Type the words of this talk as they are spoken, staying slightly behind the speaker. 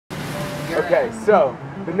Okay, so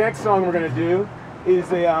the next song we're gonna do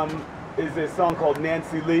is a song called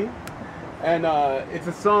Nancy Lee, and it's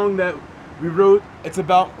a song that we wrote. It's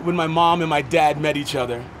about when my mom and my dad met each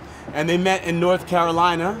other, and they met in North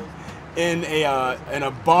Carolina in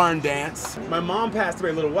a barn dance. My mom passed away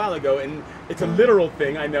a little while ago, and it's a literal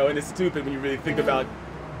thing, I know, and it's stupid when you really think about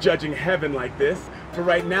judging heaven like this. For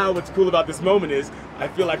right now, what's cool about this moment is I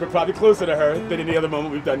feel like we're probably closer to her than any other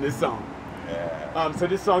moment we've done this song. Yeah. So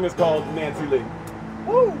this song is called Nancy Lee.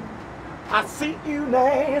 Woo! I see you,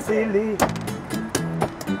 Nancy Lee.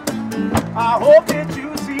 I hope that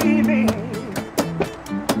you see me.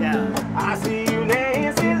 Yeah. I see you,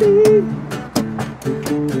 Nancy Lee.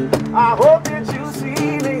 I hope that you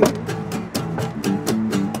see me.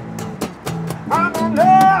 I don't know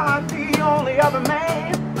I'm the only other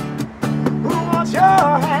man who wants your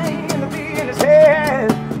hand to be in his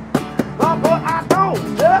hand. But I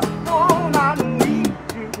don't just want, I need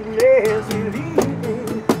you, Nancy Lee.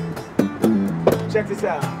 Check this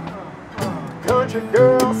out. Country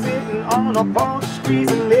girl sitting on a porch,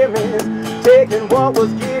 squeezing lemons, taking what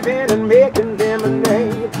was given and making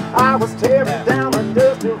lemonade. I was tearing down a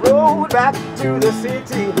dusty road back to the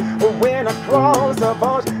city, but when I crossed the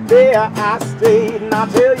porch, there I stayed. And I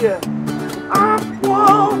tell you, I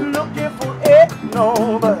wasn't looking for it,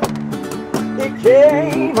 no, but it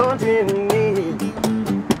came hunting me.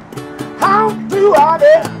 How do I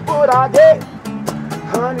get what I get?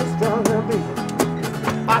 Honey's gonna be.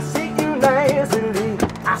 I see you, Nancy Lee.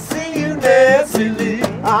 I see you, Nancy Lee.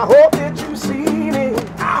 I hope that you see me.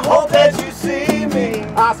 I hope that you see me.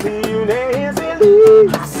 I see you, Nancy Lee.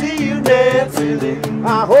 I see you, Nancy Lee.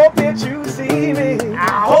 I hope that you see me.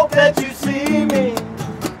 I hope that you see me.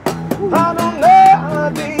 I don't know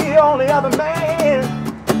I'm the only other man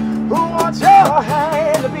who wants your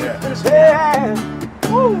hand to be in his hand.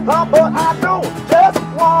 But I don't just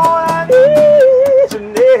want, I need you,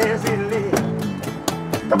 Nancy Lee.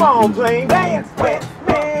 Come on, plain dance with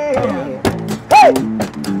me. Hey!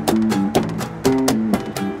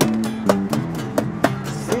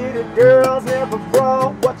 City girls never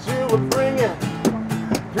brought what you were bringing.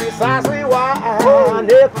 Precisely why I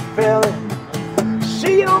never felt it.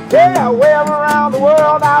 She don't care where around the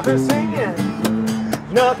world I've been singing.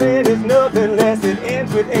 Nothing is nothing unless it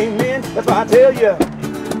ends with amen. That's why I tell you,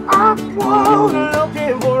 I wasn't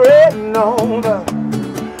looking for it, no, but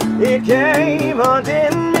it came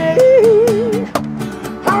hunting me.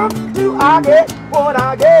 How do I get what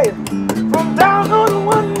I get from down on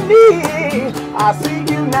one knee? I see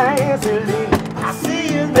you, Nancy Lee. I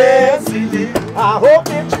see you, Nancy Lee. I hope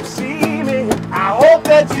that you see me. I hope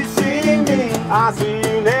that you see me. I see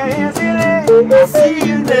you, Nancy Lee. I see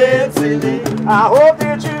you, Nancy Lee. I hope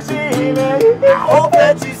that you see me. I hope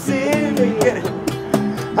that you see me.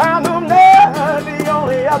 I'm not the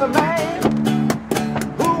only other man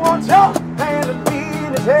who wants your hand to be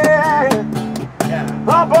in his hand. Yeah.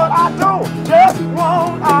 But I don't just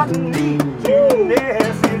want, I need you,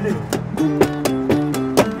 Nancy Lee.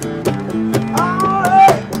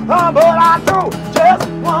 But I don't just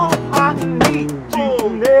want, I need you,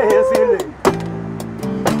 Nancy Lee.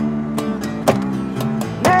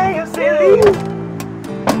 Nancy Lee.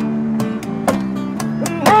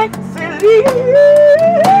 Nancy Lee.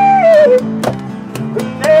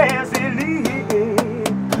 Nancy Lee.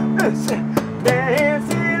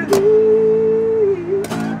 Nancy Lee.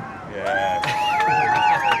 Yeah.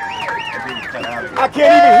 I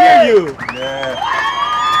can't even hear you.